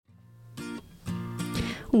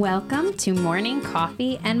Welcome to Morning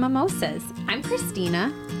Coffee and Mimosas. I'm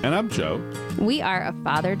Christina. And I'm Joe. We are a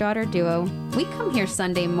father-daughter duo. We come here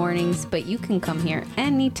Sunday mornings, but you can come here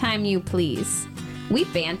anytime you please. We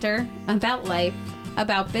banter about life,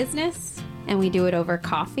 about business, and we do it over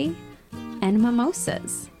coffee and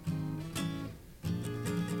mimosas.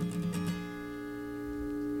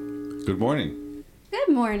 Good morning.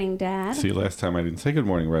 Good morning, Dad. See, last time I didn't say good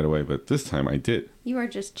morning right away, but this time I did. You are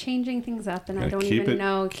just changing things up, and I don't keep even it,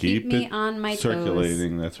 know. Keep me on my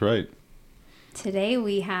circulating. toes. That's right. Today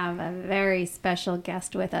we have a very special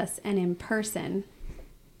guest with us, and in person.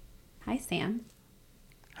 Hi, Sam.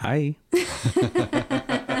 Hi.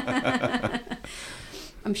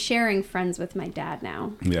 I'm sharing friends with my dad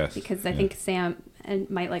now. Yes. Because I think Sam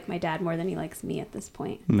might like my dad more than he likes me at this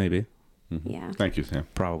point. Maybe. Mm-hmm. Yeah. Thank you, Sam.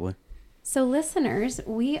 Probably. So listeners,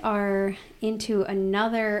 we are into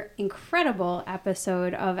another incredible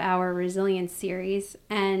episode of our Resilience series.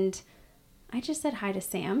 And I just said hi to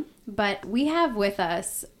Sam, but we have with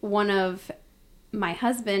us one of my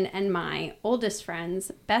husband and my oldest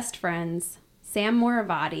friends, best friends, Sam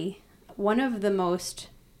Moravati, one of the most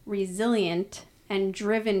resilient and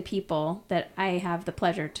driven people that I have the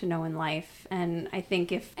pleasure to know in life. And I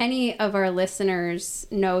think if any of our listeners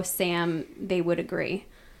know Sam, they would agree.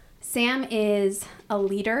 Sam is a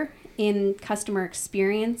leader in customer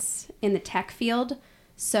experience in the tech field.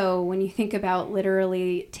 So when you think about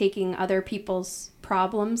literally taking other people's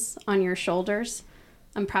problems on your shoulders,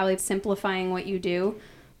 I'm probably simplifying what you do,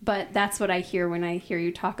 but that's what I hear when I hear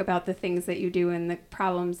you talk about the things that you do and the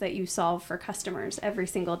problems that you solve for customers every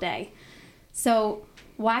single day. So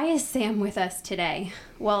why is Sam with us today?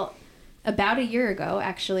 Well, about a year ago,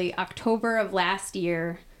 actually, October of last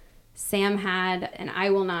year, Sam had, and I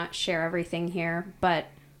will not share everything here, but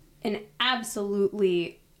an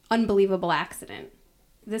absolutely unbelievable accident.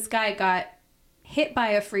 This guy got hit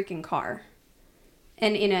by a freaking car,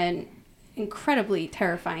 and in an incredibly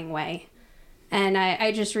terrifying way. And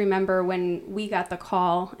I just remember when we got the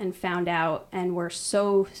call and found out and were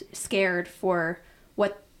so scared for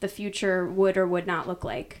what the future would or would not look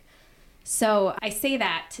like. So I say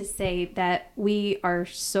that to say that we are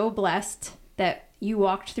so blessed that you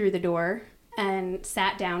walked through the door and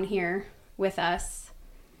sat down here with us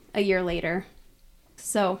a year later.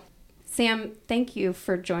 So, Sam, thank you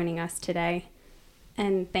for joining us today.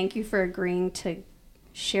 And thank you for agreeing to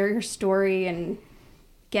share your story and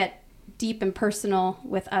get deep and personal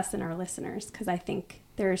with us and our listeners, because I think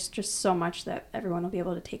there's just so much that everyone will be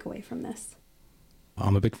able to take away from this.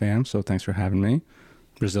 I'm a big fan, so thanks for having me.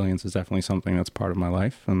 Resilience is definitely something that's part of my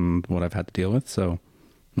life and what I've had to deal with, so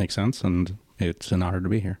makes sense, and it's an honor to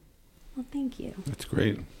be here. Well, thank you. That's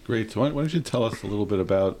great. Great. So why don't you tell us a little bit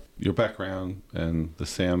about your background and the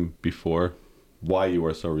Sam before, why you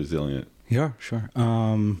are so resilient? Yeah, sure.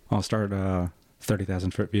 I'll start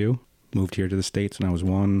 30,000 foot view. Moved here to the States when I was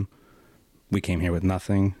 1. We came here with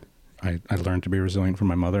nothing. I learned to be resilient from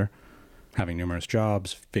my mother, having numerous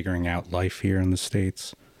jobs, figuring out life here in the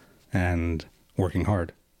States, and working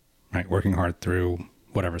hard, right? Working hard through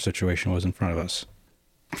whatever situation was in front of us.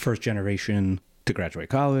 First generation to graduate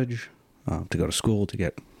college, to go to school, to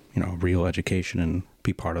get, real education and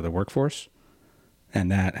be part of the workforce. And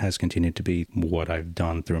that has continued to be what I've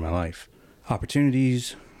done through my life.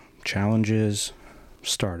 Opportunities, challenges,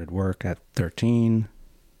 started work at 13,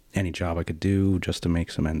 any job I could do just to make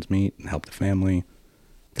some ends meet and help the family.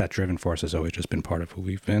 That driven force has always just been part of who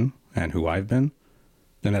we've been and who I've been.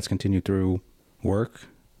 And that's continued through work,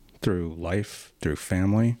 through life, through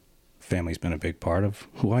family. Family's been a big part of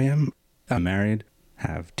who I am. I'm married,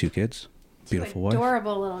 have 2 kids, beautiful wife.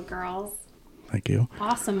 Adorable little girls. Thank you.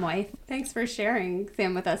 Awesome wife. Thanks for sharing,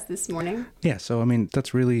 Sam, with us this morning. Yeah, so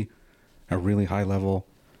that's really a really high level,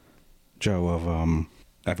 Joe, of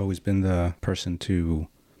I've always been the person to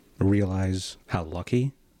realize how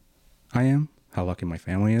lucky I am, how lucky my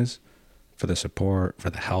family is, for the support, for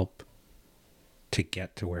the help, to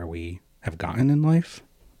get to where we have gotten in life.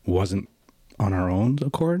 Wasn't on our own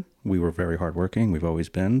accord. We were very hardworking. We've always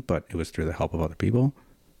been, but it was through the help of other people.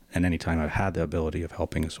 And anytime I've had the ability of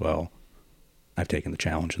helping as well, I've taken the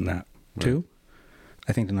challenge in that too.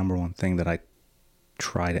 I think the number one thing that I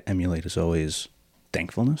try to emulate is always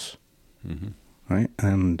thankfulness, right?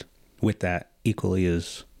 And with that equally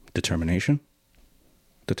is determination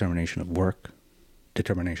of work,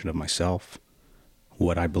 determination of myself,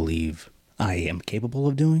 what I believe I am capable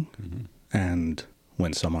of doing. And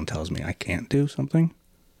when someone tells me I can't do something,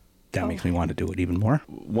 that makes me want to do it even more.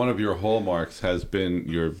 One of your hallmarks has been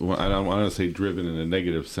I don't want to say driven in a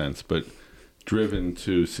negative sense, but driven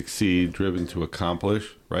to succeed, driven to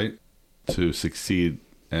accomplish, right? To succeed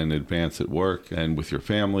and advance at work and with your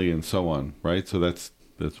family and so on, right? So that's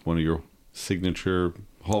one of your signature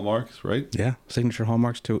hallmarks, right? Yeah, signature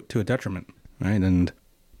hallmarks to a detriment, right? And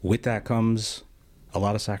with that comes a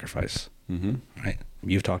lot of sacrifice, right?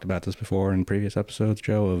 You've talked about this before in previous episodes,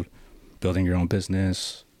 Joe, of building your own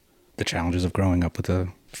business, the challenges of growing up with a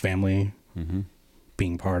family,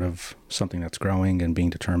 being part of something that's growing and being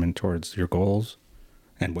determined towards your goals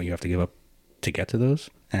and what you have to give up to get to those.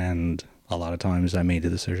 And a lot of times I made the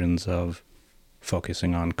decisions of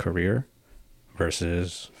focusing on career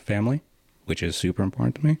versus family, which is super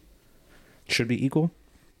important to me. Should be equal.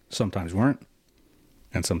 Sometimes weren't.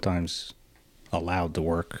 And sometimes allowed the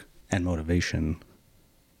work and motivation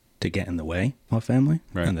to get in the way of family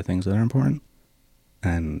and the things that are important.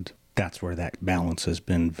 And that's where that balance has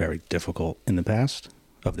been very difficult in the past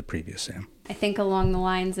of the previous Sam. I think along the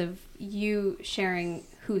lines of you sharing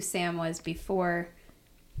who Sam was before,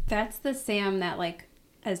 that's the Sam that, like,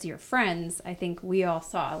 as your friends, I think we all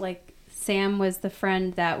saw. Like, Sam was the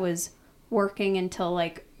friend that was working until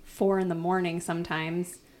like 4 a.m.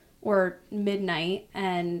 sometimes, or midnight,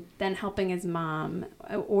 and then helping his mom,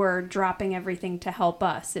 or dropping everything to help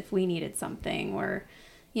us if we needed something, or,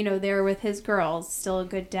 you know, there with his girls, still a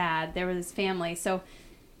good dad, there with his family. So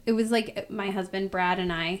it was like my husband Brad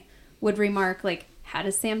and I would remark, like, how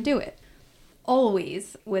does Sam do it?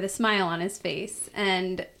 Always with a smile on his face,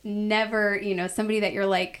 and never, you know, somebody that you're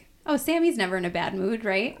like, oh, Sammy's never in a bad mood,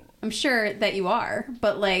 right? I'm sure that you are,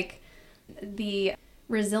 but like the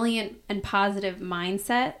resilient and positive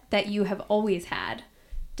mindset that you have always had,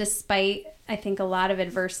 despite, I think, a lot of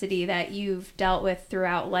adversity that you've dealt with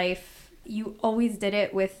throughout life, you always did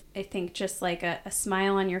it with, I think, just like a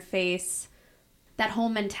smile on your face. That whole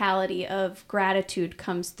mentality of gratitude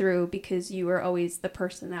comes through because you were always the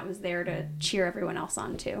person that was there to cheer everyone else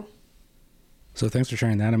on too. So thanks for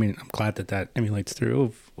sharing that. I mean, I'm glad that emulates through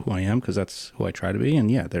of who I am, because that's who I try to be.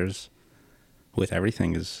 And yeah, with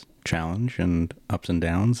everything is challenge and ups and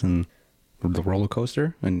downs and the roller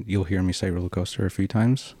coaster. And you'll hear me say roller coaster a few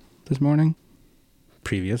times this morning,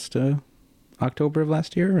 previous to October of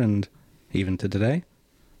last year and even to today.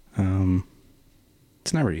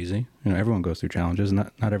 It's never easy. You know, everyone goes through challenges.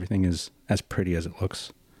 Not everything is as pretty as it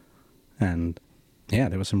looks. And yeah,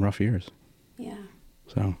 there was some rough years. Yeah.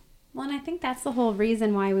 So. Well, and I think that's the whole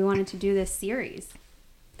reason why we wanted to do this series.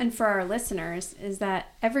 And for our listeners, is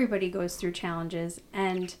that everybody goes through challenges.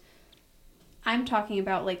 And I'm talking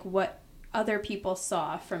about like what other people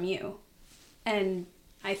saw from you. And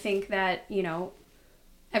I think that, you know,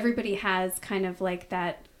 everybody has kind of like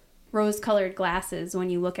that rose-colored glasses when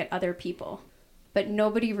you look at other people. But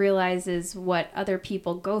nobody realizes what other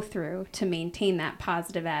people go through to maintain that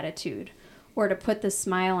positive attitude, or to put the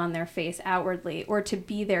smile on their face outwardly, or to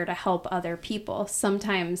be there to help other people.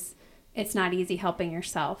 Sometimes it's not easy helping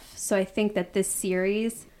yourself. So I think that this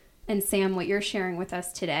series, and Sam, what you're sharing with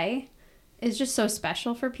us today, is just so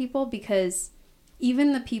special for people, because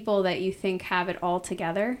even the people that you think have it all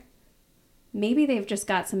together, maybe they've just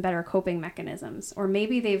got some better coping mechanisms, or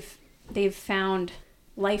maybe they've found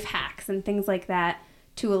life hacks and things like that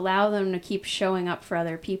to allow them to keep showing up for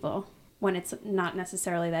other people when it's not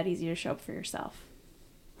necessarily that easy to show up for yourself.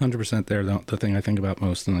 100% there. The thing I think about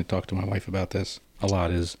most, and I talk to my wife about this a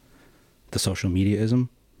lot, is the social mediaism.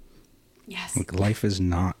 Yes. Like, life is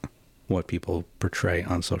not what people portray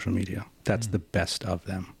on social media. That's the best of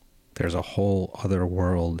them. There's a whole other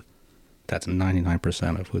world that's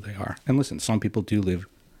 99% of who they are. And listen, some people do live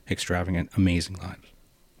extravagant, amazing lives.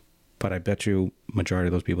 But I bet you majority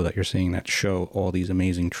of those people that you're seeing that show all these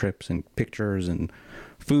amazing trips and pictures and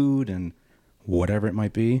food and whatever it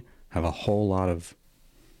might be have a whole lot of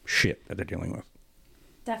shit that they're dealing with.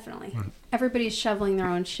 Definitely. Everybody's shoveling their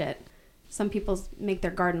own shit. Some people make their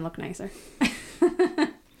garden look nicer.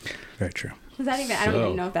 Very true. Is that even? I don't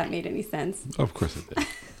even know if that made any sense. Of course it did.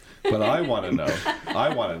 But I want to know. I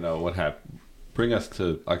want to know what happened. Bring us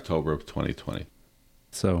to October of 2020.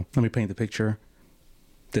 So let me paint the picture.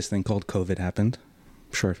 This thing called COVID happened.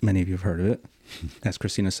 I'm sure many of you have heard of it. As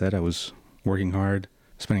Christina said, I was working hard,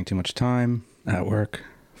 spending too much time at work,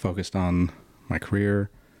 focused on my career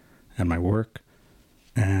and my work.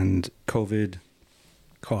 And COVID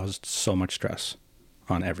caused so much stress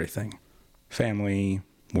on everything. Family,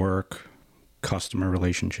 work, customer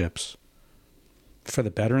relationships. For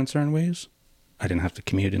the better in certain ways. I didn't have to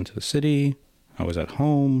commute into the city. I was at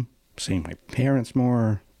home, seeing my parents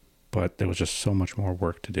more. But there was just so much more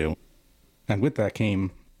work to do. And with that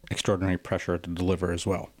came extraordinary pressure to deliver as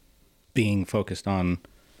well. Being focused on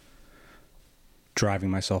driving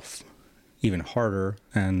myself even harder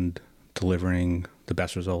and delivering the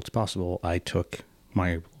best results possible, I took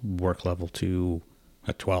my work level to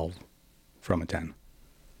a 12 from a 10.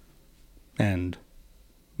 And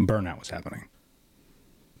burnout was happening.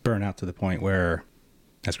 Burnout to the point where,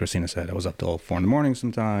 as Christina said, I was up till 4 in the morning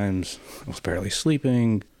sometimes. I was barely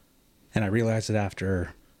sleeping. And I realized that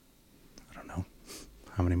after, I don't know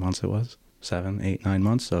how many months it was, 7, 8, 9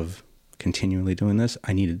 months of continually doing this,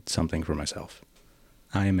 I needed something for myself.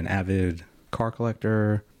 I am an avid car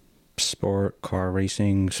collector, car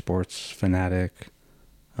racing, sports fanatic.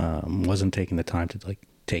 Wasn't taking the time to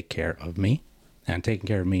take care of me. And taking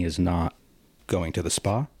care of me is not going to the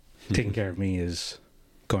spa. Taking care of me is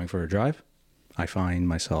going for a drive. I find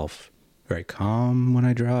myself very calm when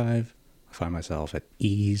I drive. I find myself at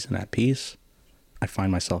ease and at peace. I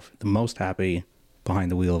find myself the most happy behind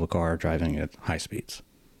the wheel of a car driving at high speeds.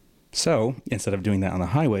 So instead of doing that on the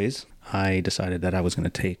highways, I decided that I was going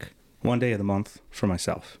to take one day of the month for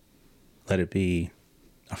myself. Let it be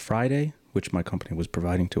a Friday, which my company was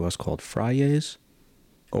providing to us called Fridays,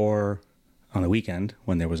 or on the weekend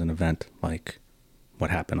when there was an event like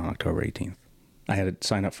what happened on October 18th. I had to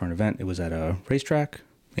sign up for an event. It was at a racetrack,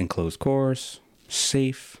 enclosed course,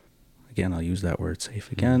 safe. Again, I'll use that word,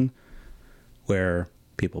 safe again, where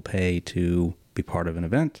people pay to be part of an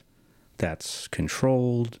event that's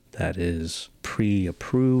controlled, that is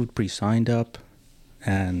pre-approved, pre-signed up,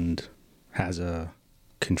 and has a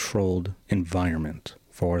controlled environment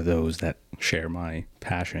for those that share my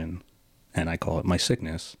passion, and I call it my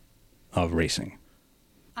sickness, of racing.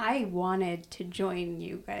 I wanted to join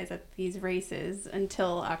you guys at these races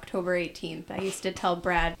until October 18th. I used to tell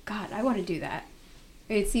Brad, God, I want to do that.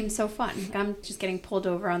 It seems so fun. I'm just getting pulled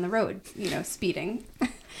over on the road, speeding.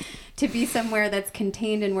 To be somewhere that's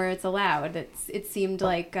contained and where it's allowed, it seemed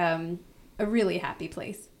like a really happy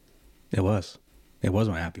place. It was. It was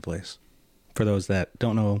my happy place. For those that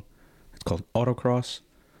don't know, it's called autocross.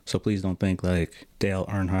 So please don't think like Dale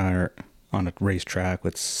Earnhardt on a racetrack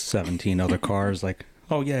with 17 other cars like,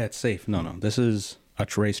 oh yeah, it's safe. No. This is a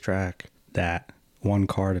racetrack that one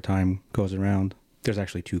car at a time goes around. There's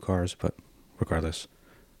actually 2 cars, but regardless,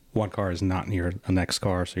 one car is not near a next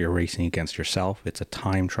car, so you're racing against yourself. It's a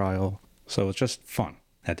time trial. So it's just fun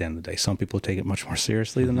at the end of the day. Some people take it much more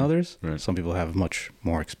seriously than others. Right. Some people have much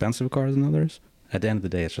more expensive cars than others. At the end of the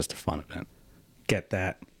day, it's just a fun event. Get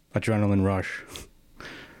that adrenaline rush.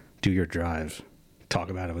 Do your drive. Talk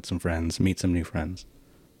about it with some friends. Meet some new friends.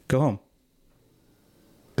 Go home.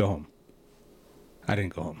 Go home. I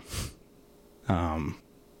didn't go home.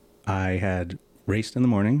 I had raced in the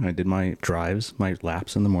morning. I did my drives, my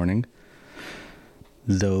laps in the morning.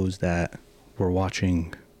 Those that were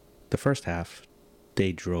watching the first half,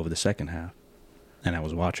 they drove the second half. And I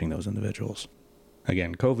was watching those individuals.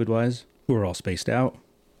 Again, COVID-wise, we were all spaced out,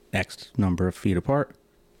 X number of feet apart.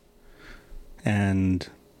 And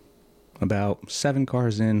about 7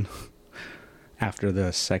 cars in, after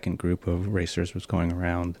the second group of racers was going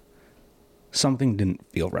around, something didn't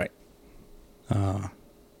feel right.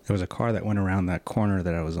 There was a car that went around that corner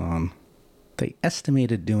that I was on. They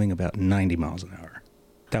estimated doing about 90 miles an hour.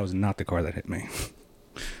 That was not the car that hit me.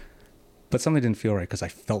 But something didn't feel right because I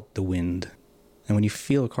felt the wind. And when you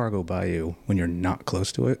feel a car go by you, when you're not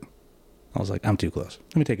close to it, I was like, I'm too close.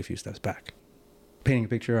 Let me take a few steps back. Painting a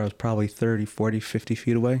picture, I was probably 30, 40, 50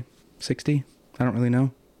 feet away. 60? I don't really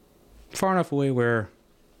know. Far enough away where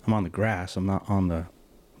I'm on the grass. I'm not on the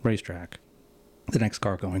racetrack. The next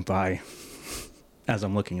car going by, as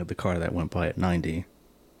I'm looking at the car that went by at 90,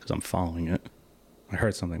 because I'm following it, I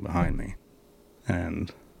heard something behind me.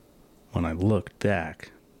 And when I looked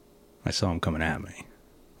back, I saw him coming at me.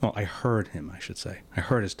 Well, I heard him, I should say. I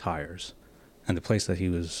heard his tires. And the place that he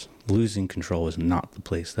was losing control is not the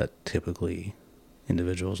place that typically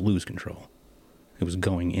individuals lose control. It was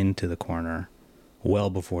going into the corner well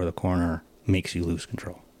before the corner makes you lose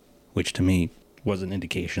control, which to me was an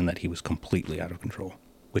indication that he was completely out of control,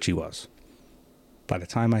 which he was. By the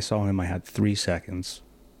time I saw him, I had 3 seconds.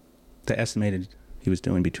 They estimated he was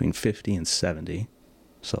doing between 50 and 70,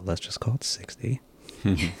 so let's just call it 60.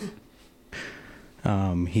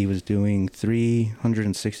 He was doing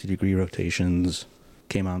 360-degree rotations,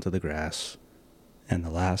 came onto the grass, and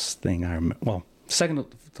the last thing I remember, well, second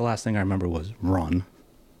to last thing I remember was run.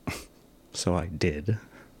 So I did.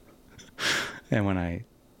 And when I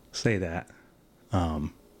say that,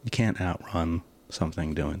 you can't outrun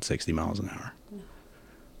something doing 60 miles an hour. No.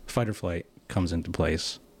 Fight or flight comes into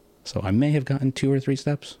place. So I may have gotten 2 or 3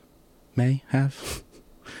 steps. May have.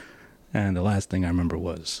 And the last thing I remember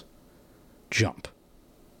was jump.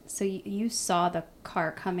 So you saw the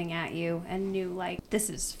car coming at you and knew, like, this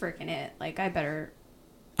is freaking it. Like, I better...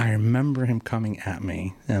 I remember him coming at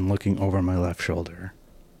me and looking over my left shoulder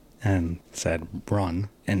and said, run.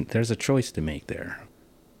 And there's a choice to make there.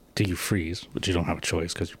 do you freeze? But you don't have a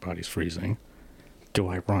choice because your body's freezing. Do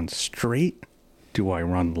I run straight? Do I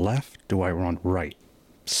run left? Do I run right?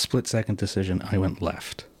 Split second decision, I went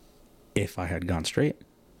left. If I had gone straight,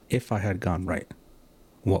 if I had gone right,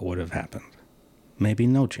 what would have happened? Maybe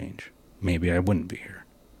no change. Maybe I wouldn't be here.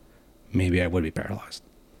 Maybe I would be paralyzed.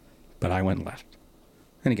 But I went left.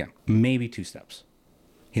 And again, maybe 2 steps.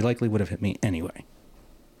 He likely would have hit me anyway.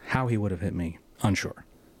 How he would have hit me, unsure.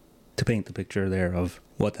 To paint the picture there of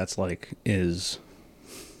what that's like is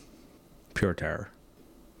pure terror.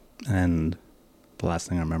 And the last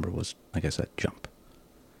thing I remember was, like I said, jump.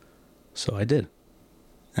 So I did.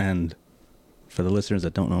 And for the listeners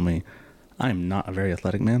that don't know me, I'm not a very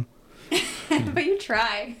athletic man. But you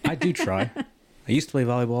try. I do try. I used to play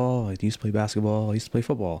volleyball. I used to play basketball. I used to play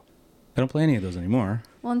football. I don't play any of those anymore.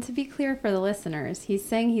 Well, and to be clear for the listeners, he's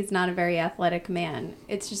saying he's not a very athletic man.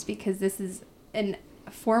 It's just because this is an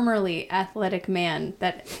formerly athletic man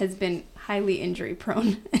that has been highly injury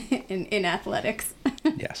prone in athletics.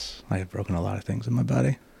 Yes, I have broken a lot of things in my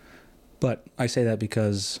body. But I say that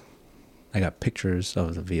because I got pictures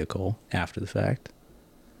of the vehicle after the fact.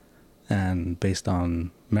 And based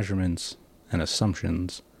on measurements and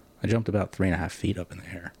assumptions, I jumped about 3.5 feet up in the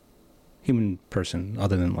air. Human person,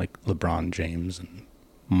 other than like LeBron James and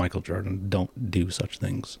Michael Jordan, don't do such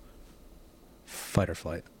things. Fight or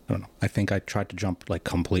flight. I don't know. I think I tried to jump like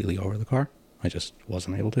completely over the car. I just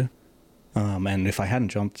wasn't able to. And if I hadn't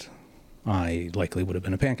jumped, I likely would have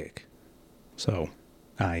been a pancake. So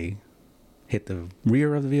I hit the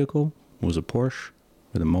rear of the vehicle. It was a Porsche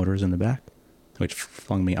with the motors in the back, which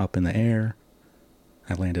flung me up in the air.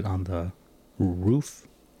 I landed on the roof,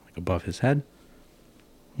 like above his head,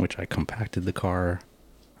 which I compacted the car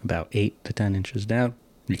about 8 to 10 inches down.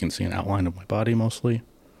 You can see an outline of my body mostly.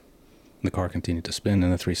 The car continued to spin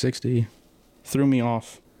in a 360, threw me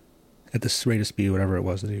off at the rate of speed, whatever it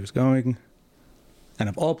was that he was going. And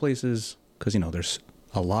of all places, because, there's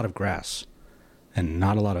a lot of grass and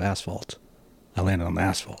not a lot of asphalt, I landed on the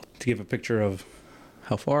asphalt. To give a picture of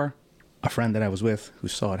how far, a friend that I was with who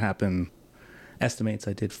saw it happen estimates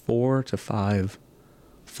I did 4 to 5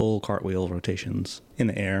 full cartwheel rotations in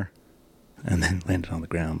the air and then landed on the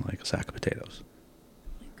ground like a sack of potatoes.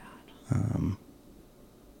 Oh my God.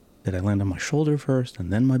 Did I land on my shoulder first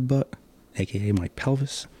and then my butt, aka my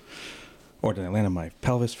pelvis? Or did I land on my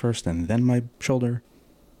pelvis first and then my shoulder?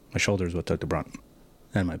 My shoulder is what took the brunt.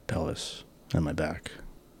 And my pelvis and my back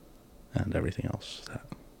and everything else that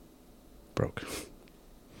broke.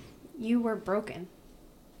 You were broken.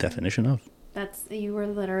 Definition of. You were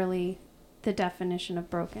literally the definition of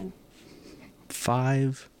broken.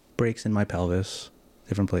 5 breaks in my pelvis,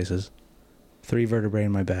 different places. 3 vertebrae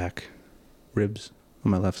in my back, ribs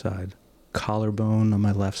on my left side, collarbone on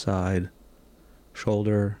my left side,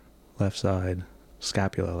 shoulder left side,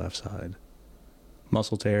 scapula left side,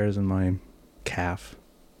 muscle tears in my calf.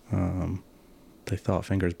 They thought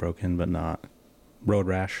fingers broken, but not. Road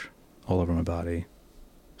rash all over my body,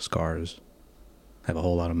 scars. I have a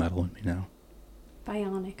whole lot of metal in me now.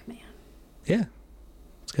 Bionic man. Yeah,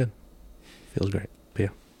 it's good. Feels great. But yeah,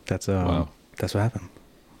 that's Wow. That's what happened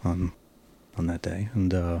on that day.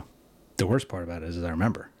 And the worst part about it is I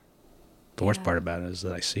remember. The worst part about it is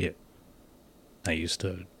that I see it. I used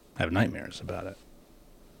to have nightmares about it.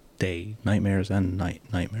 Day nightmares and night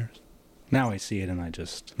nightmares. Now I see it and I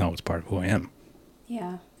just know it's part of who I am.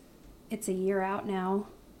 Yeah. It's a year out now.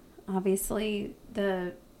 Obviously,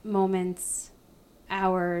 the moments,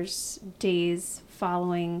 hours, days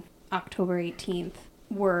following October 18th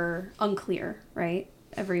were unclear, right?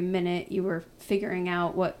 Every minute you were figuring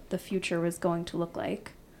out what the future was going to look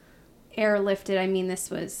like.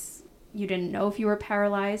 Airlifted, you didn't know if you were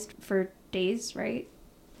paralyzed for days, right?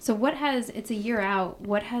 So it's a year out,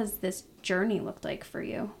 what has this journey looked like for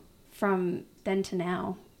you from then to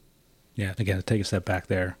now? Yeah, again, to take a step back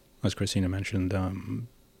there, as Christina mentioned,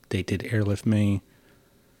 they did airlift me.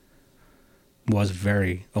 Was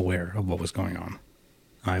very aware of what was going on.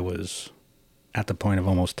 I was at the point of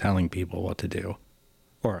almost telling people what to do.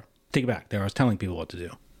 Or, take it back, I was telling people what to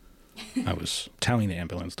do. I was telling the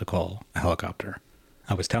ambulance to call a helicopter.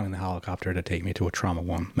 I was telling the helicopter to take me to a Trauma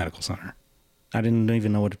 1 medical center. I didn't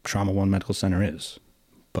even know what a Trauma 1 medical center is.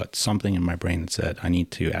 But something in my brain said, I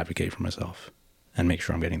need to advocate for myself and make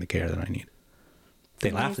sure I'm getting the care that I need.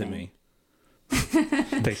 They laughed at me.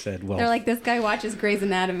 They said, well... They're like, this guy watches Grey's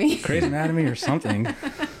Anatomy. Grey's Anatomy or something.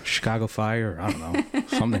 Chicago Fire, I don't know.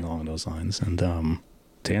 Something along those lines. And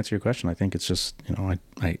to answer your question, I think it's just,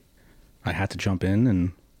 I had to jump in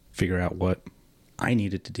and figure out what I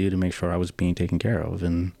needed to do to make sure I was being taken care of.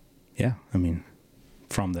 And yeah,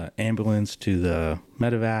 from the ambulance to the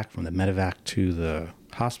medevac, from the medevac to the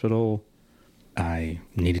hospital. I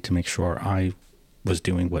needed to make sure I was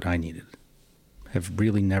doing what I needed. I've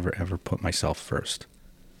really never, ever put myself first.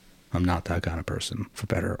 I'm not that kind of person, for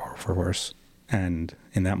better or for worse. And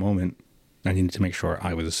in that moment, I needed to make sure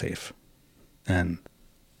I was safe. And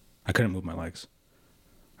I couldn't move my legs.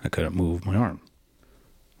 I couldn't move my arm.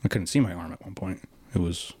 I couldn't see my arm at one point. It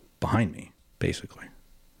was behind me, basically.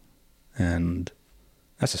 And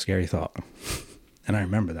that's a scary thought. And I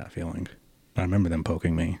remember that feeling. I remember them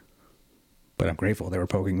poking me. But I'm grateful they were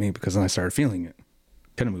poking me because then I started feeling it.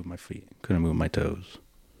 Couldn't move my feet. Couldn't move my toes.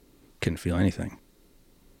 Couldn't feel anything.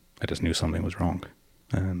 I just knew something was wrong.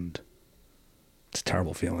 And it's a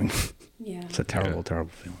terrible feeling. Yeah. It's a terrible,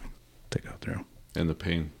 terrible feeling to go through. And the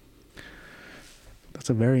pain. That's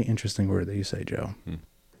a very interesting word that you say, Joe.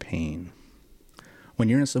 Pain. When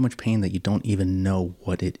you're in so much pain that you don't even know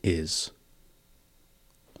what it is,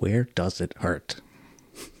 where does it hurt?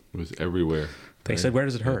 It was everywhere. They said, where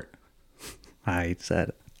does it hurt? I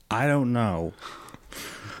said, I don't know.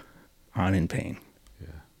 I'm in pain. Yeah.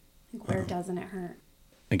 Like, where doesn't it hurt?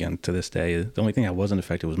 Again, to this day, the only thing that wasn't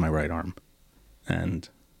affected was my right arm. And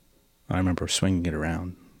I remember swinging it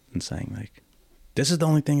around and saying, like, this is the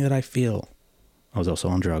only thing that I feel. I was also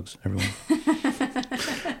on drugs, everyone.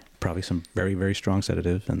 Probably some very, very strong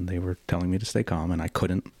sedative, and they were telling me to stay calm, and I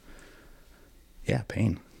couldn't. Yeah,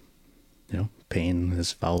 pain. You know, pain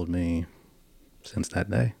has followed me since that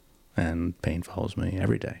day, and pain follows me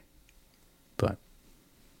every day. But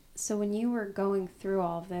so when you were going through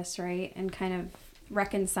all of this, right, and kind of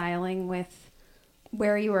reconciling with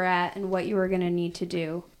where you were at and what you were going to need to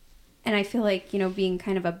do, and I feel like, you know, being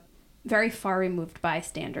kind of a very far removed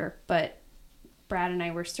bystander, but Brad and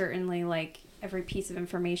I were certainly like every piece of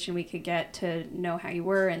information we could get to know how you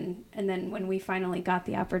were, and then when we finally got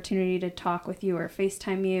the opportunity to talk with you or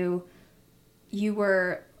FaceTime you, you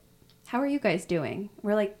were, how are you guys doing?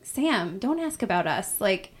 We're like, Sam, don't ask about us.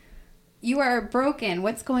 Like, you are broken.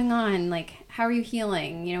 What's going on? Like, how are you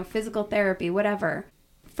healing? You know, physical therapy, whatever.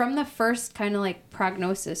 From the first kind of like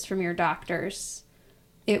prognosis from your doctors,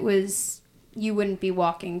 it was you wouldn't be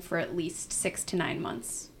walking for at least 6 to 9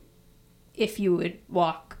 months if you would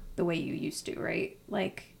walk the way you used to, right?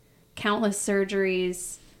 Like, countless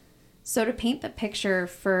surgeries. So to paint the picture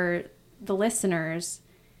for the listeners,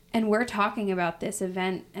 and we're talking about this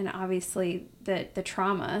event and obviously the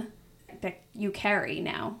trauma that you carry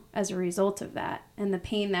now as a result of that and the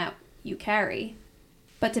pain that you carry.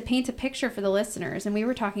 But to paint a picture for the listeners, and we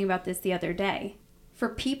were talking about this the other day, for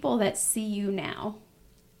people that see you now,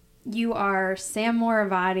 you are Sam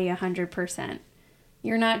Moravati 100%.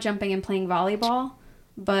 You're not jumping and playing volleyball,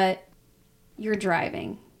 but you're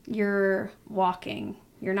driving, you're walking,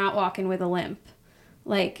 you're not walking with a limp.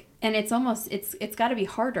 Like, and it's almost, it's got to be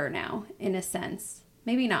harder now in a sense.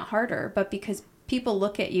 Maybe not harder, but because people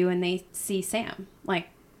look at you and they see Sam. Like,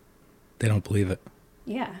 they don't believe it.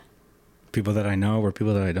 Yeah. People that I know or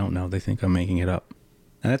people that I don't know, they think I'm making it up.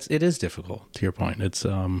 And it is difficult, to your point. It's, I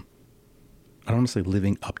don't want to say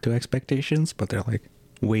living up to expectations, but they're like,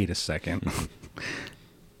 wait a second.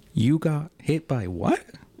 You got hit by what?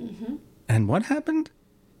 Mm-hmm. And what happened?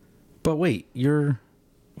 But wait, you're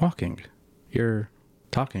walking, you're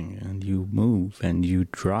talking, and you move, and you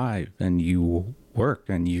drive, and you work,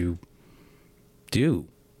 and you do.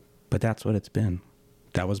 But that's what it's been.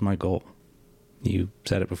 That was my goal. You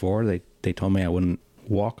said it before. They told me I wouldn't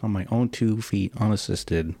walk on my own 2 feet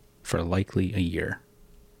unassisted for likely a year.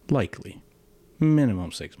 Likely.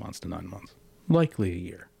 Minimum 6 months to 9 months. Likely a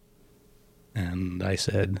year. And I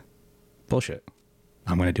said, bullshit.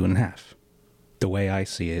 I'm going to do it in half. The way I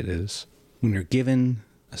see it is when you're given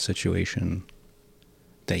a situation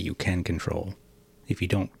that you can control, if you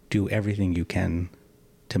don't do everything you can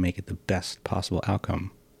to make it the best possible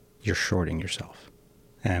outcome, you're shorting yourself.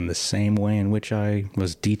 And the same way in which I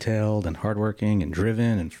was detailed and hardworking and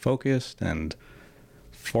driven and focused and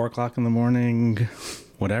 4 o'clock in the morning,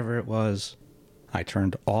 whatever it was, I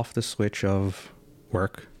turned off the switch of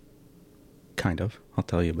work. Kind of. I'll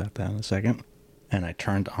tell you about that in a second. And I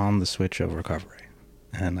turned on the switch of recovery.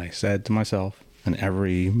 And I said to myself and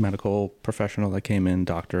every medical professional that came in,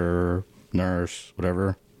 doctor, nurse,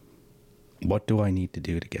 whatever, what do I need to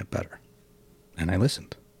do to get better? And I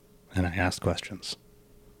listened. And I asked questions.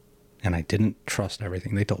 And I didn't trust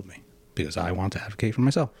everything they told me because I want to advocate for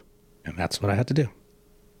myself. And that's what I had to do.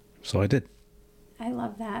 So I did. I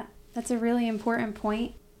love that. That's a really important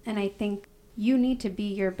point. And I think you need to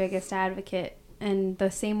be your biggest advocate. And the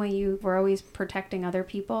same way you were always protecting other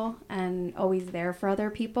people and always there for other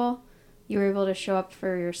people, you were able to show up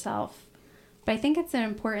for yourself. But I think it's an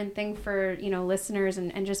important thing for, listeners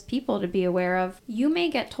and just people to be aware of. You may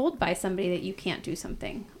get told by somebody that you can't do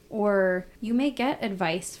something, or you may get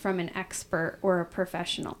advice from an expert or a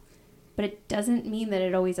professional, but it doesn't mean that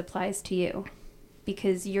it always applies to you,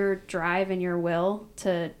 because your drive and your will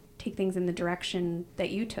to take things in the direction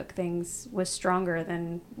that you took things was stronger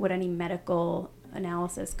than what any medical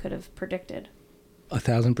analysis could have predicted.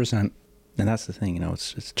 1,000%. And that's the thing,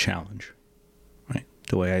 it's a challenge, right?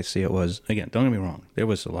 The way I see it was, again, don't get me wrong, there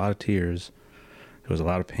was a lot of tears, there was a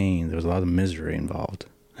lot of pain, there was a lot of misery involved.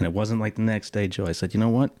 And it wasn't like the next day, Joe, I said, you know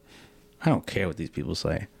what? I don't care what these people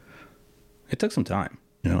say. It took some time,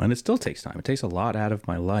 and it still takes time. It takes a lot out of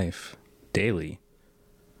my life daily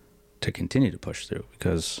to continue to push through,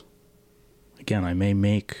 because, again, I may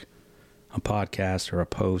make a podcast or a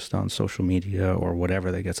post on social media or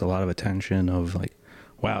whatever that gets a lot of attention of like,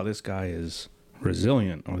 wow, this guy is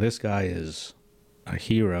resilient, or this guy is a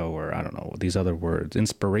hero, or I don't know, these other words,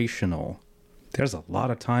 inspirational. There's a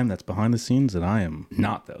lot of time that's behind the scenes that I am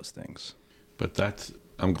not those things. But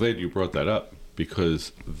I'm glad you brought that up,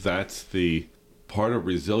 because that's the part of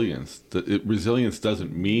resilience. Resilience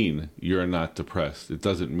doesn't mean you're not depressed. It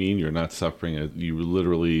doesn't mean you're not suffering. You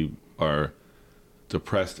literally are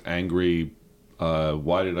depressed, angry.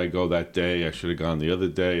 Why did I go that day? I should have gone the other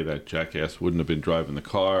day. That jackass wouldn't have been driving the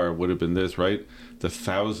car. Would have been this, right? The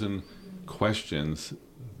 1,000 questions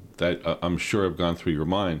that I'm sure have gone through your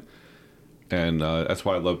mind. And that's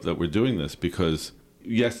why I love that we're doing this, because,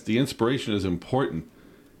 yes, the inspiration is important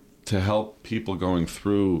to help people going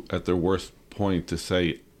through at their worst point to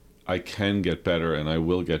say, I can get better and I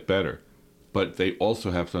will get better. But they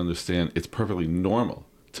also have to understand it's perfectly normal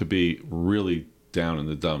to be really down in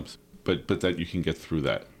the dumps, but that you can get through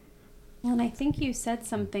that. Well, and I think you said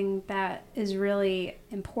something that is really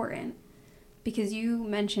important, because you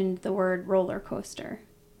mentioned the word roller coaster.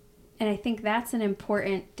 And I think that's an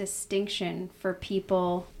important distinction for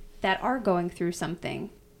people that are going through something,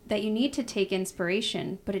 that you need to take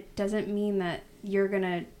inspiration, but it doesn't mean that you're going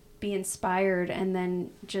to be inspired and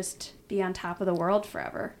then just be on top of the world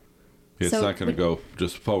forever. It's not going to go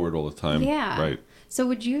just forward all the time. Yeah. Right. So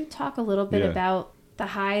would you talk a little bit about the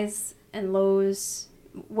highs and lows?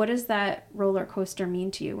 What does that roller coaster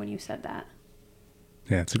mean to you when you said that?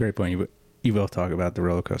 Yeah, it's a great point. You both talk about the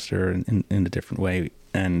roller coaster in a different way,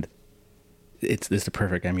 and it's the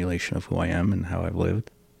perfect emulation of who I am and how I've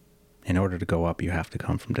lived. In order to go up, you have to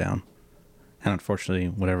come from down. And unfortunately,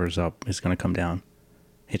 whatever's up is going to come down.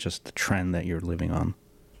 It's just the trend that you're living on.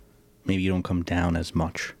 Maybe you don't come down as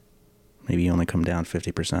much. Maybe you only come down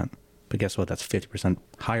 50%. But guess what? That's 50%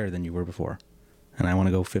 higher than you were before. And I want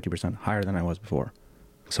to go 50% higher than I was before.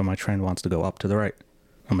 So my trend wants to go up to the right.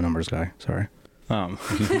 I'm a numbers guy, sorry.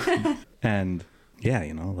 And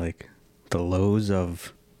yeah, like the lows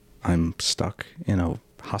of I'm stuck in a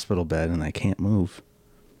hospital bed and I can't move.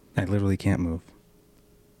 I literally can't move.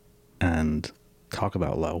 And talk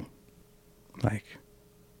about low. Like,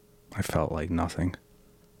 I felt like nothing.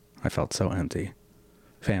 I felt so empty.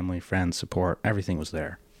 Family, friends, support, everything was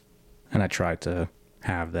there. And I tried to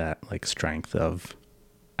have that like strength of,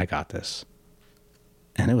 I got this.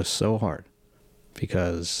 And it was so hard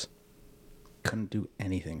because I couldn't do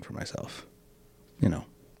anything for myself.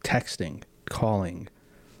 Texting, calling,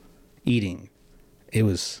 eating. It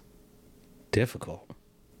was difficult.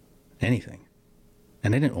 Anything.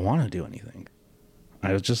 And I didn't want to do anything.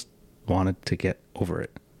 I just wanted to get over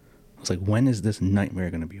it. I was like, when is this nightmare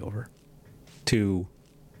going to be over? To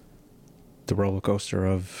the roller coaster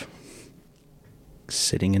of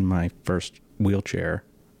sitting in my first wheelchair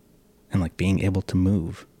and like being able to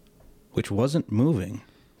move, which wasn't moving,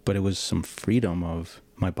 but it was some freedom of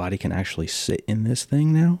my body can actually sit in this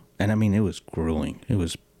thing now. And I mean, it was grueling. It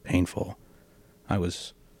was painful. I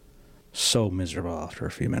was so miserable after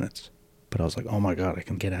a few minutes, but I was like, oh my God, I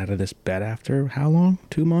can get out of this bed after how long?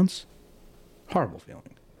 2 months? Horrible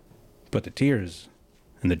feeling. But the tears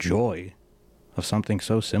and the joy of something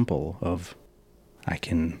so simple of I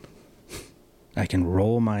can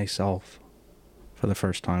roll myself for the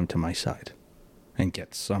first time to my side and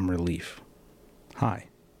get some relief. High.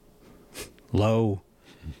 Low.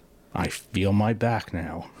 I feel my back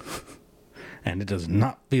now. And it does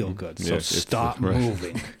not feel good. So stop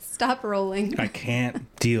moving. Stop rolling. I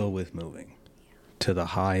can't deal with moving. To the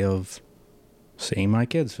high of seeing my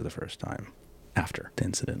kids for the first time after the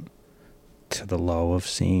incident. To the low of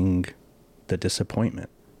seeing the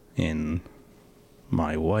disappointment in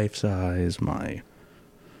my wife's eyes, my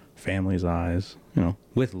family's eyes,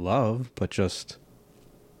 with love, but just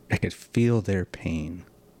I could feel their pain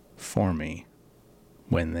for me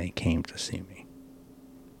when they came to see me.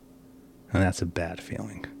 And that's a bad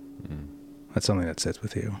feeling. That's something that sits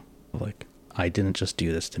with you. Like, I didn't just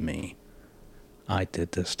do this to me. I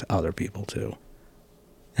did this to other people too.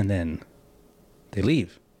 And then they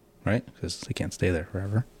leave, right? Because they can't stay there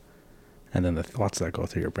forever. And then the thoughts that go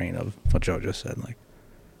through your brain of what Joe just said, like,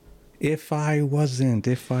 if I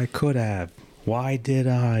could have, why did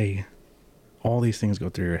I? All these things go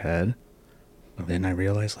through your head. And then I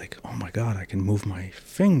realized, like, oh my God, I can move my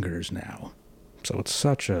fingers now. So it's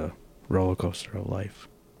such a roller coaster of life.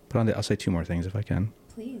 But I'll say two more things if I can.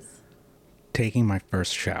 Please. Taking my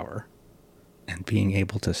first shower and being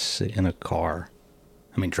able to sit in a car.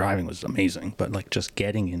 I mean, driving was amazing, but like just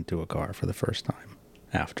getting into a car for the first time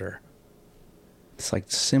after. It's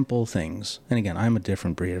like simple things. And again, I'm a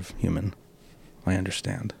different breed of human. I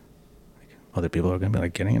understand. Like, other people are going to be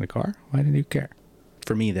like, getting in a car? Why did you care?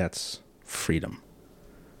 For me, that's freedom.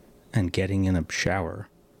 And getting in a shower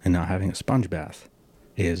and not having a sponge bath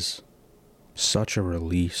is such a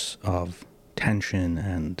release of tension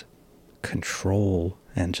and control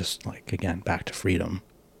and just like, again, back to freedom.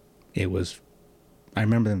 I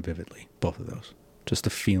remember them vividly, both of those. Just the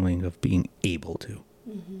feeling of being able to.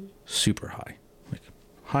 Mm-hmm. Super high. Like,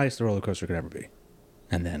 highest the roller coaster could ever be.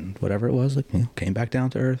 And then whatever it was, like, came back down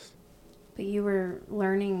to earth. But you were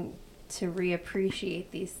learning to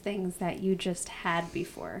reappreciate these things that you just had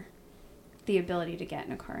before. The ability to get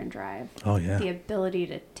in a car and drive. Oh, yeah. The ability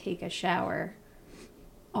to take a shower.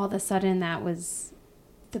 All of a sudden, that was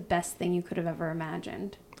the best thing you could have ever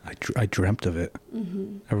imagined. I dreamt of it.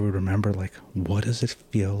 Mm-hmm. I would remember, like, what does it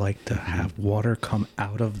feel like to have water come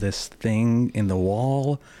out of this thing in the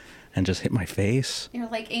wall and just hit my face? You're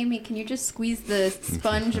like, Amy, can you just squeeze the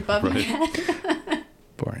sponge above my head?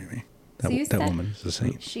 Poor Amy. That woman is a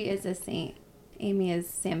saint. She is a saint. Amy is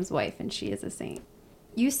Sam's wife, and she is a saint.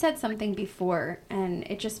 You said something before, and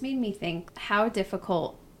it just made me think how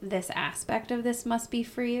difficult this aspect of this must be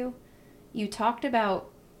for you. You talked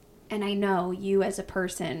about, and I know you as a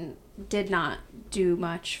person did not do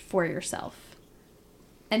much for yourself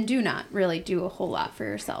and do not really do a whole lot for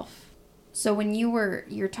yourself. So when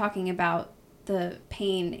you're talking about the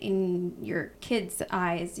pain in your kids'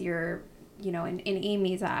 eyes, in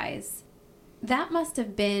Amy's eyes, that must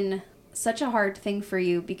have been such a hard thing for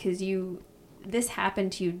you because this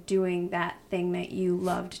happened to you doing that thing that you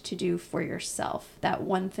loved to do for yourself, that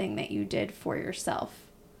one thing that you did for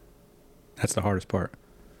yourself. That's the hardest part.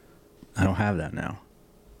 I don't have that now.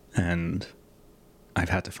 And I've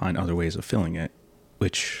had to find other ways of filling it,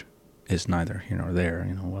 which is neither here nor there,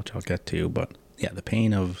 which I'll get to. But yeah, the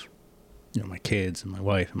pain of, my kids and my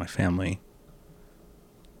wife and my family.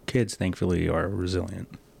 Kids, thankfully, are resilient.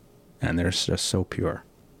 And they're just so pure.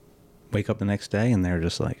 Wake up the next day and they're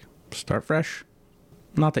just like, start fresh.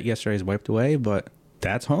 Not that yesterday's wiped away, but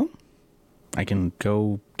Dad's home. I can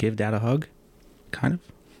go give Dad a hug, kind of.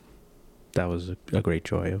 That was a great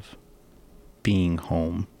joy of being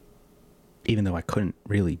home, even though I couldn't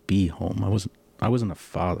really be home. I wasn't a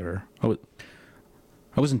father. I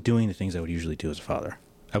wasn't doing the things I would usually do as a father.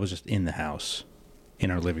 I was just in the house, in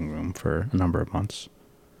our living room for a number of months.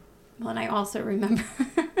 Well, and I also remember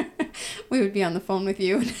we would be on the phone with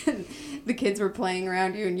you, and the kids were playing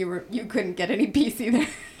around you, and you couldn't get any peace either.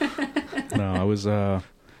 No, I was.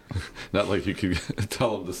 Not like you could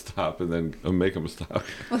tell him to stop and then make him stop.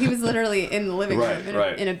 Well, he was literally in the living room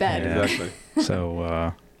in a bed. Yeah. Exactly.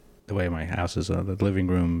 So the way my house is, the living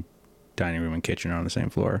room, dining room, and kitchen are on the same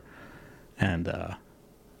floor. And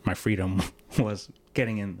my freedom was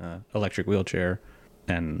getting in the electric wheelchair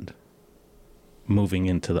and moving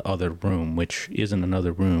into the other room, which isn't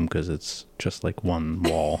another room because it's just like one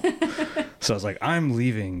wall. So I was like, I'm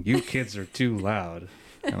leaving. You kids are too loud.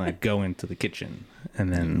 And I'd go into the kitchen,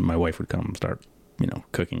 and then my wife would come start,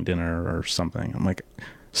 cooking dinner or something. I'm like,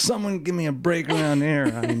 someone give me a break around here.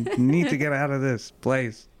 I need to get out of this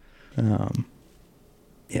place.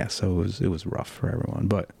 Yeah, so it was rough for everyone,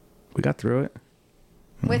 but we got through it.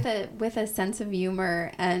 With a sense of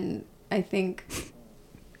humor, and I think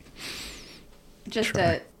just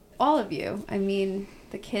all of you. I mean,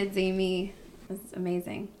 the kids, Amy, was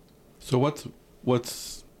amazing. So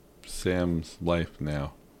what's Sam's life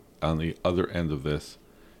now on the other end of this?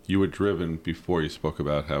 You were driven before, you spoke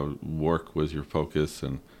about how work was your focus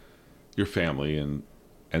and your family, and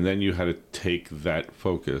then you had to take that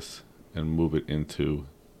focus and move it into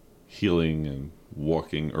healing and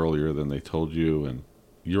walking earlier than they told you, and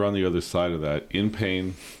you're on the other side of that, in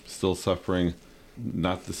pain, still suffering,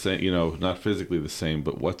 not the same, not physically the same,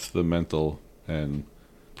 but what's the mental and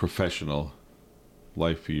professional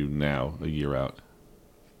life for you now, a year out?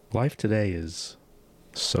 Life today is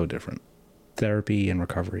so different. Therapy and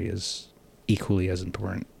recovery is equally as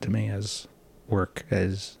important to me as work,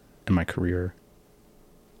 as and my career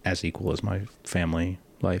as equal as my family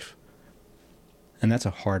life. And that's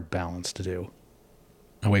a hard balance to do.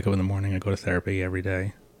 I wake up in the morning, I go to therapy every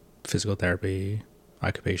day. Physical therapy,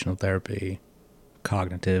 occupational therapy,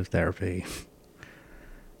 cognitive therapy,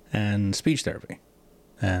 and speech therapy.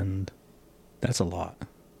 And that's a lot.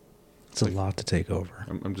 It's a lot to take over.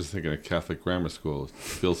 I'm just thinking of Catholic grammar school. It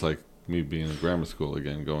feels like me being in grammar school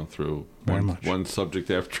again, going through one subject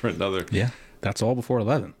after another. Yeah, that's all before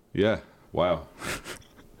 11. Yeah, wow.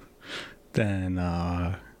 Then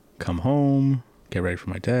come home, get ready for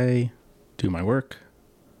my day, do my work,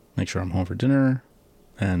 make sure I'm home for dinner,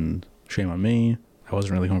 and shame on me, I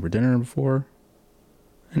wasn't really home for dinner before.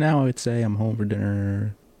 And now I would say I'm home for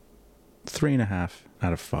dinner 3.5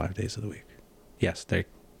 out of 5 days of the week. Yes, there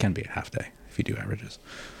can be a half day if you do averages.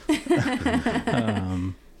 You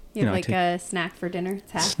have like a snack for dinner?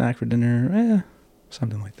 It's half. Snack for dinner,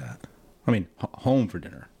 something like that. I mean, home for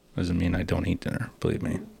dinner doesn't mean I don't eat dinner. Believe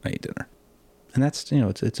me, I eat dinner. And that's,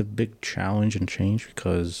 it's a big challenge and change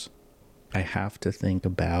because I have to think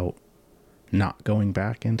about not going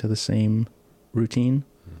back into the same routine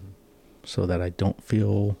so that I don't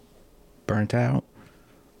feel burnt out.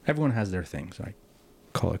 Everyone has their things. I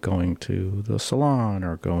call it going to the salon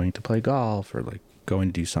or going to play golf or like going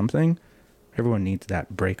to do something. Everyone needs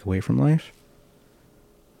that break away from life.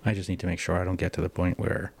 I just need to make sure I don't get to the point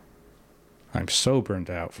where I'm so burnt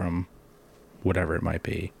out from whatever it might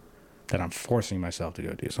be that I'm forcing myself to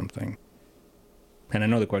go do something. And I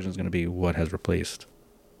know the question is going to be what has replaced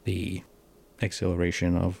the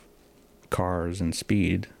exhilaration of cars and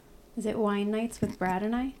speed. Is it wine nights with Brad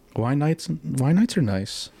and I? Wine nights are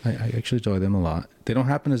nice. I actually enjoy them a lot. They don't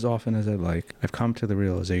happen as often as I'd like. I've come to the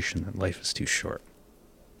realization that life is too short.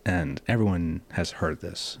 And everyone has heard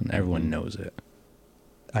this, and everyone knows it.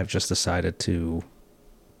 I've just decided to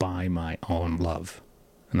buy my own love.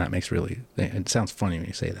 And that makes it sounds funny when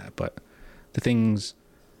you say that, but the things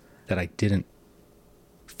that I didn't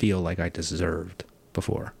feel like I deserved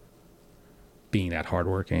before, being that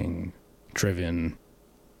hardworking, driven,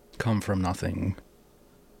 come from nothing,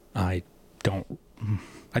 I don't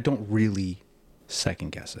really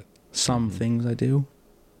second guess it. Some things I do,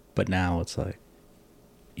 but now it's like,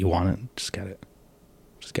 you want it, just get it.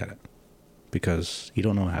 Just get it. Because you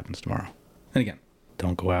don't know what happens tomorrow. And again,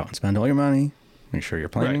 don't go out and spend all your money. Make sure you're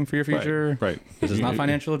planning for your future. Right. This is not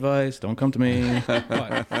financial advice. Don't come to me.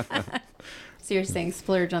 But So you're saying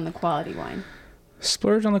splurge on the quality wine?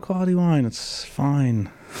 Splurge on the quality wine. It's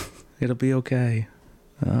fine. It'll be okay.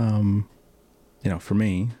 For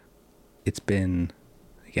me, it's been,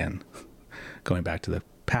 again, going back to the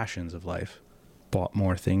passions of life, bought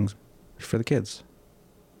more things for the kids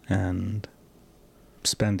and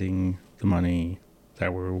spending the money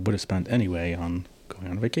that we would have spent anyway on going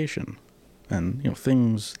on vacation and,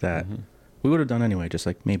 things that we would have done anyway, just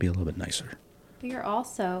like maybe a little bit nicer. But you're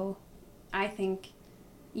also, I think,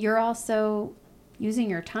 you're also using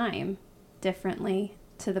your time differently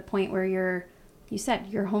to the point where you said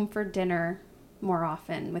you're home for dinner more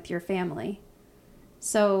often with your family.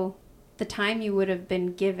 So the time you would have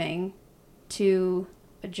been giving to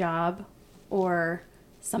a job or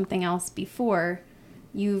something else before,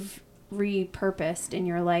 you've repurposed in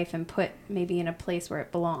your life and put maybe in a place where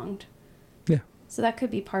it belonged. Yeah. So that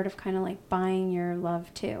could be part of kind of like buying your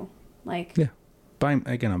love too. Like, yeah. I'm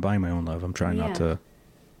buying my own love. I'm trying to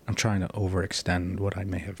overextend what I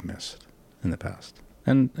may have missed in the past.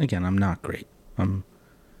 And again, I'm not great. I'm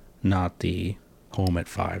not the home at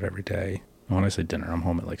 5 every day. When I say dinner, I'm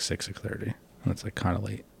home at like 6:30, and it's like kind of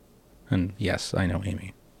late. And yes, I know,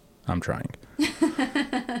 Amy, I'm trying.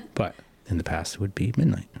 But in the past, it would be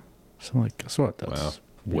midnight. So like, guess what? That's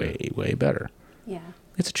way better. Yeah.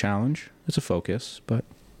 It's a challenge. It's a focus, but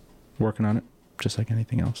working on it, just like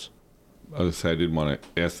anything else. I was saying I didn't want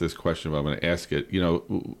to ask this question, but I'm going to ask it.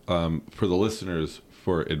 For the listeners,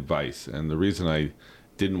 for advice, and the reason I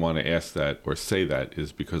didn't want to ask that or say that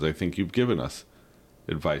is because I think you've given us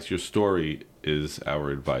advice. Your story is our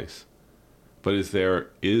advice. But is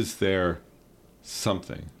there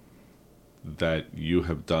something that you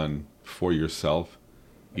have done for yourself,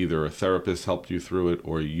 either a therapist helped you through it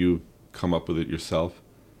or you come up with it yourself,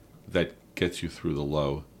 that gets you through the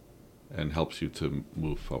low and helps you to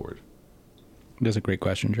move forward? That's a great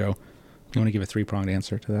question, Joe. I want to give a 3-pronged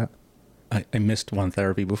answer to that. I missed one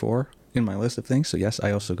therapy before in my list of things. So yes,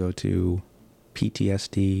 I also go to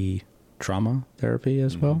PTSD trauma therapy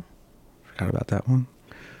as well. Forgot about that one.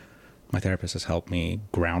 My therapist has helped me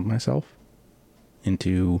ground myself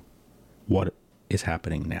into what is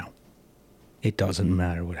happening now. It doesn't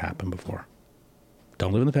matter what happened before.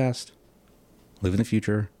 Don't live in the past. Live in the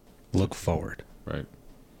future. Look forward. Right.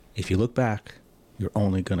 If you look back, you're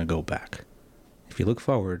only going to go back. If you look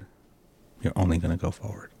forward, you're only going to go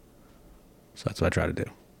forward. So that's what I try to do.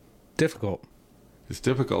 Difficult. It's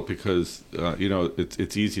difficult because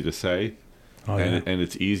it's easy to say, and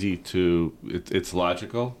it's easy to it's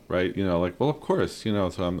logical, right? Like, well, of course,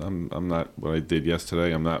 So I'm not what I did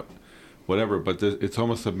yesterday. I'm not whatever, but it's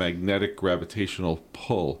almost a magnetic gravitational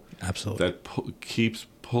pull. Absolutely. That keeps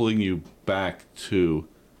pulling you back to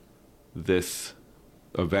this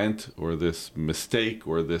event or this mistake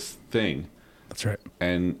or this thing. That's right.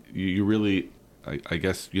 And you really, I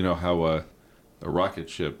guess, how a rocket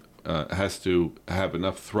ship has to have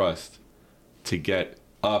enough thrust to get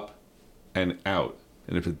up and out.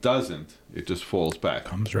 And if it doesn't, it just falls back.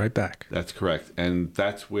 Comes right back. That's correct. And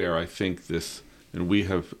that's where I think and we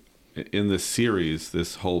have, in this series,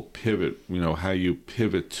 this whole pivot, how you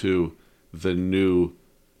pivot to the new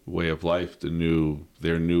way of life, their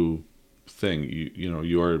new thing,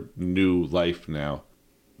 your new life now.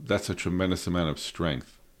 That's a tremendous amount of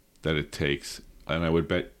strength that it takes. And I would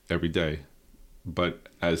bet every day. But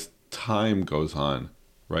as time goes on,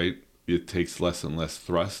 right, it takes less and less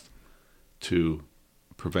thrust to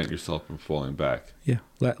prevent yourself from falling back. Yeah,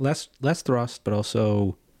 less thrust, but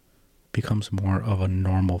also becomes more of a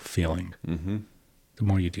normal feeling. Mm-hmm. The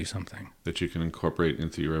more you do something that you can incorporate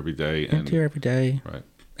into your everyday. Right.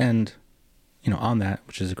 And, on that,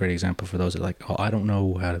 which is a great example for those that are like, oh, I don't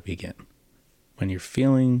know how to begin. When you're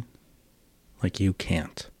feeling like you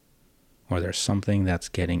can't, or there's something that's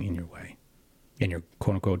getting in your way, and you're,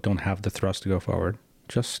 quote unquote, don't have the thrust to go forward,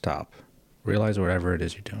 just stop. Realize whatever it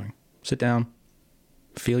is you're doing. Sit down.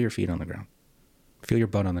 Feel your feet on the ground. Feel your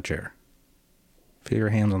butt on the chair. Feel your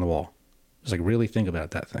hands on the wall. Just like really think about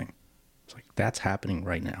that thing. It's like, that's happening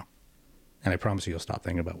right now. And I promise you'll stop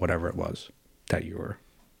thinking about whatever it was that you were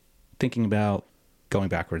thinking about, going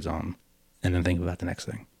backwards on, and then think about the next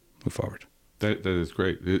thing. Move forward. That is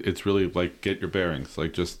great. It's really like get your bearings.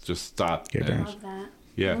 Like just stop. Get your bearings. Love that.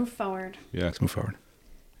 Yeah. Move forward. Yeah. Let's move forward.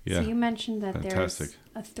 Yeah. So you mentioned that Fantastic.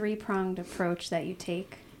 there's a 3-pronged approach that you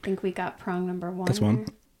take. I think we got prong number 1. That's one.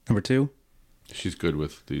 Number 2. She's good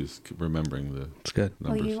with these, remembering the It's good.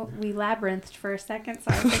 numbers. Well, we labyrinthed for a second, so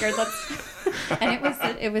I figured let's.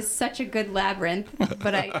 And it was such a good labyrinth,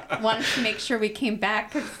 but I wanted to make sure we came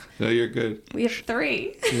back because No, you're good. we have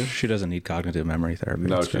 3. She doesn't need cognitive memory therapy.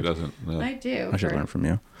 No, That's she good. doesn't. No. I do. I should learn from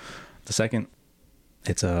you. The second,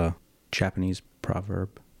 it's a Japanese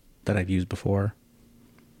proverb that I've used before.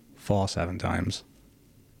 Fall 7 times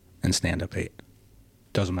and stand up 8.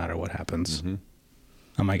 Doesn't matter what happens. Mm-hmm.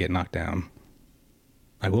 I might get knocked down.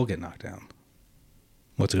 I will get knocked down.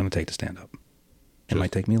 What's it going to take to stand up? It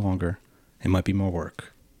might take me longer. It might be more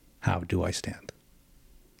work. How do I stand?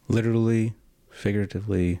 Literally,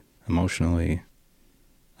 figuratively, emotionally,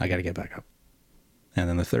 I got to get back up. And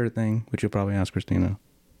then the third thing, which you'll probably ask Christina,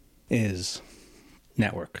 is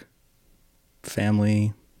network.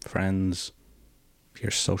 Family, friends,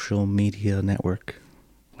 your social media network,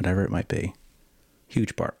 whatever it might be.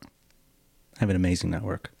 Huge part. I have an amazing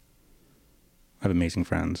network. I have amazing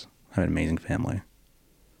friends. I have an amazing family.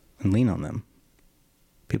 And lean on them.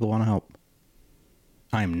 People want to help.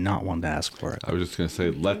 I am not one to ask for it. I was just going to say,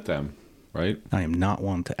 let them, right? I am not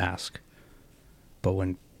one to ask. But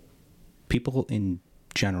when people in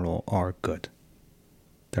general are good,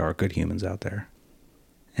 there are good humans out there.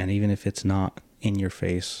 And even if it's not in your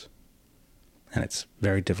face, and it's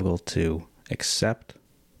very difficult to accept,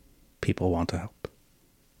 people want to help.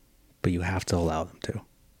 But you have to allow them to.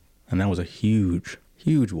 And that was a huge,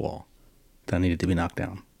 huge wall that needed to be knocked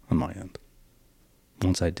down on my end.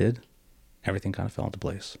 Once I did, everything kind of fell into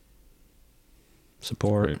place.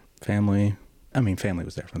 Support, Right. family. I mean, family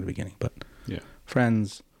was there from the beginning, but Yeah.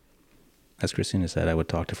 friends. As Christina said, I would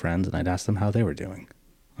talk to friends and I'd ask them how they were doing.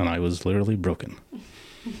 And I was literally broken.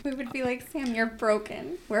 We would be like, Sam, you're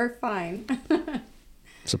broken. We're fine.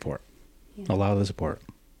 Support. Yeah. Allow the support.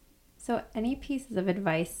 So, any pieces of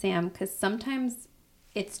advice, Sam? Because sometimes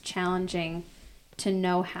it's challenging to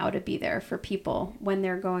know how to be there for people when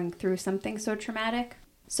they're going through something so traumatic.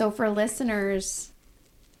 So, for listeners,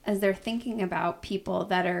 as they're thinking about people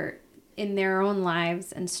that are in their own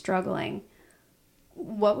lives and struggling,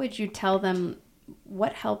 what would you tell them?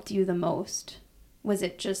 What helped you the most? Was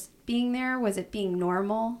it just being there? Was it being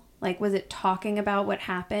normal? Like, was it talking about what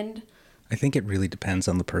happened? I think it really depends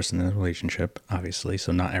on the person in the relationship, obviously.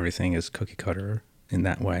 So not everything is cookie cutter in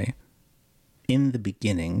that way. In the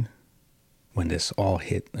beginning, when this all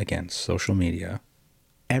hit against social media,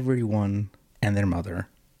 everyone and their mother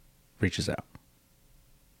reaches out.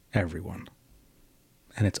 Everyone.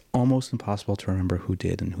 And it's almost impossible to remember who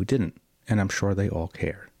did and who didn't. And I'm sure they all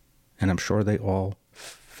cared. And I'm sure they all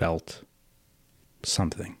felt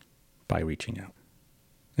something by reaching out.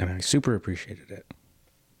 And I super appreciated it.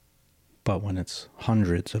 But when it's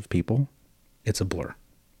hundreds of people, it's a blur.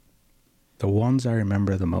 The ones I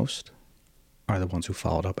remember the most are the ones who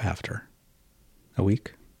followed up after. A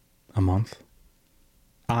week, a month.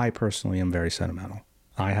 I personally am very sentimental.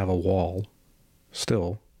 I have a wall,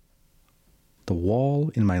 still, the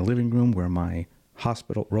wall in my living room where my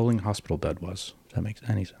rolling hospital bed was, if that makes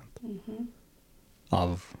any sense,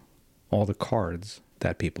 of all the cards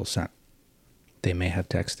that people sent. They may have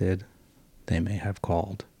texted, they may have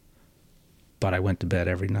called, but I went to bed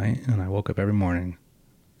every night and I woke up every morning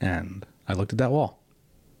and I looked at that wall.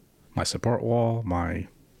 My support wall, my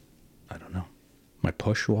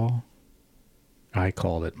push wall. I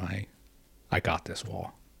called it my I got this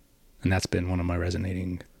wall. And that's been one of my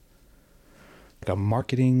resonating, like a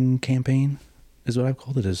marketing campaign is what I've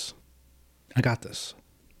called it, is I got this.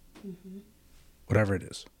 Whatever it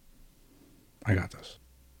is, I got this.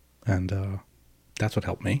 And that's what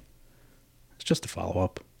helped me. It's just a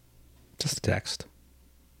follow-up, just a text,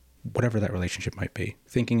 whatever that relationship might be.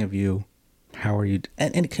 Thinking of you, how are you?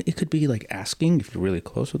 And it could be like asking if you're really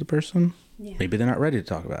close with the person. Yeah. Maybe they're not ready to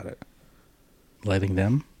talk about it. Letting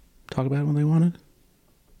them talk about it when they wanted.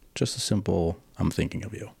 Just a simple, I'm thinking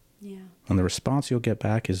of you. Yeah. And the response you'll get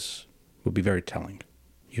back will be very telling,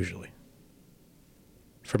 usually.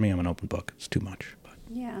 For me, I'm an open book. It's too much. But.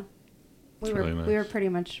 Yeah. We were pretty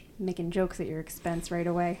much making jokes at your expense right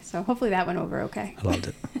away. So hopefully that went over okay. I loved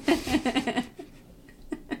it.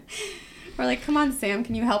 We're like, come on, Sam,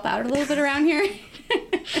 can you help out a little bit around here?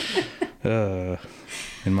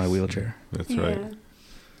 In my wheelchair. That's right.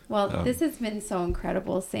 Well, this has been so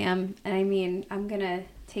incredible, Sam. And I mean, I'm going to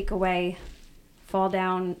take away fall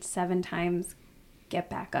down 7 times, get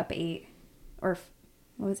back up 8. Or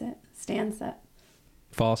what was it? Stand set.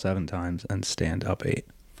 Fall 7 times and stand up 8.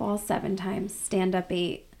 Fall 7 times, stand up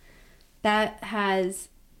 8. That has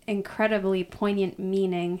incredibly poignant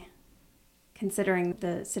meaning considering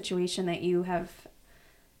the situation that you have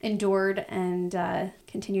endured and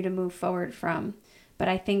continue to move forward from. But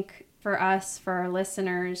I think for us, for our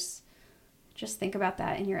listeners, just think about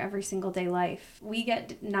that in your every single day life. We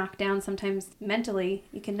get knocked down sometimes mentally.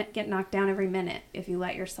 You can get knocked down every minute if you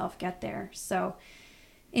let yourself get there. So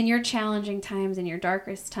in your challenging times, in your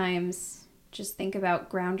darkest times, just think about,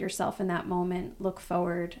 ground yourself in that moment, look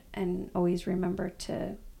forward, and always remember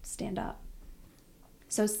to stand up.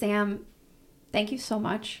 So Sam, thank you so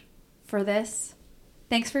much for this.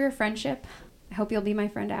 Thanks for your friendship. I hope you'll be my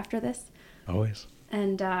friend after this. Always.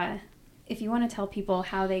 And if you want to tell people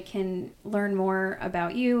how they can learn more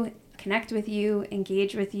about you, connect with you,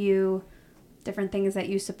 engage with you, different things that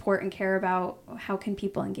you support and care about, how can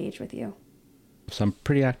people engage with you? So I'm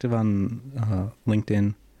pretty active on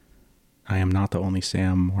LinkedIn. I am not the only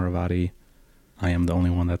Sam Moravati. I am the only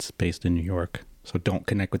one that's based in New York. So don't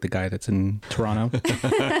connect with the guy that's in Toronto.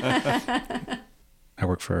 I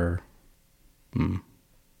work for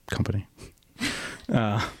company.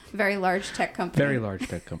 Very large tech company. Very large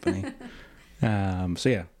tech company. So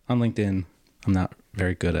yeah, on LinkedIn, I'm not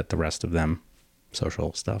very good at the rest of them,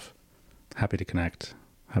 social stuff. Happy to connect,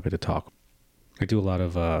 happy to talk. I do a lot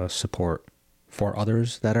of support for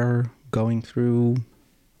others that are going through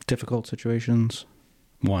difficult situations.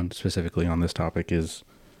 One specifically on this topic is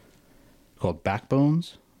called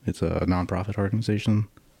Backbones. It's a nonprofit organization.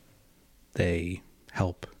 They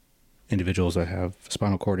help individuals that have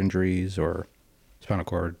spinal cord injuries or spinal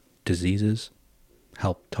cord diseases,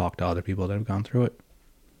 help talk to other people that have gone through it,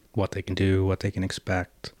 what they can do, what they can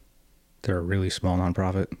expect. They're a really small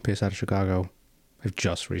nonprofit based out of Chicago. I've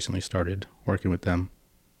just recently started working with them,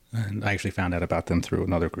 and I actually found out about them through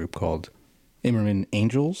another group called Immerman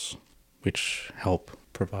Angels, which help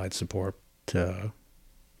provide support to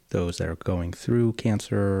those that are going through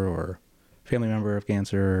cancer or family member of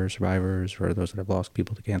cancer, survivors, or those that have lost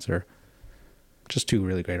people to cancer. Just 2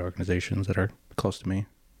 really great organizations that are close to me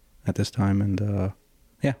at this time. And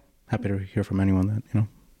yeah, happy to hear from anyone that,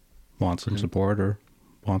 wants some support or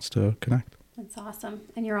wants to connect. That's awesome.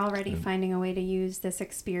 And you're already finding a way to use this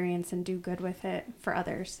experience and do good with it for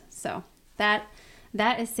others. So that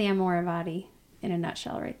is Sam Moravati in a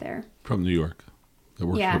nutshell right there. From New York. That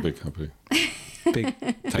works for a big company. Big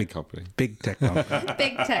tech company. Big tech company.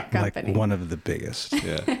 Big tech company. Like one of the biggest.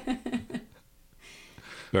 Yeah.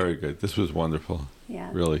 Very good. This was wonderful. Yeah.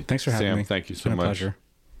 Really. Thanks for having Sam, me. thank you It's so been a much. pleasure.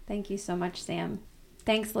 Thank you so much, Sam.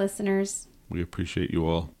 Thanks, listeners. We appreciate you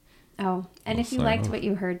all. Oh, and We'll if you sign liked off. what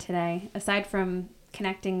you heard today, aside from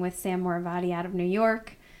connecting with Sam Moravati out of New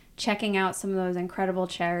York, checking out some of those incredible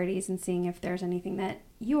charities and seeing if there's anything that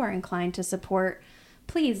you are inclined to support,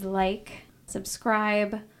 please like,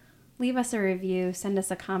 subscribe, leave us a review, send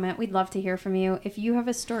us a comment. We'd love to hear from you. If you have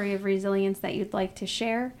a story of resilience that you'd like to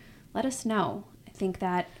share, let us know. I think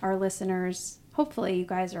that our listeners, hopefully you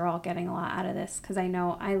guys are all getting a lot out of this, because I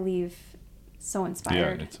know I leave so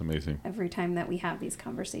inspired. Yeah, it's amazing. Every time that we have these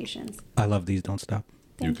conversations. I love these. Don't stop.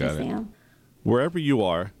 Thank you, got it. Sam. Wherever you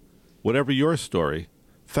are, whatever your story,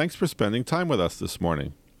 thanks for spending time with us this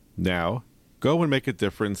morning. Now, go and make a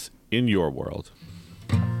difference in your world.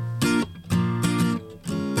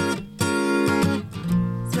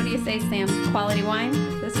 So what do you say, Sam? Quality wine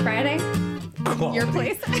this Friday? Quality, Your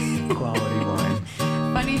place? quality wine.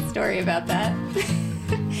 Funny story about that.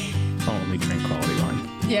 Only drink quality wine.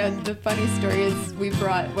 Yeah, the funny story is we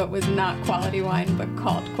brought what was not quality wine, but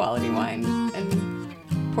called quality wine, and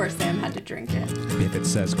poor Sam had to drink it. If it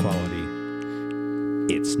says quality,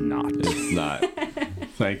 it's not. It's not.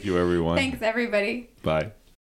 Thank you, everyone. Thanks, everybody. Bye.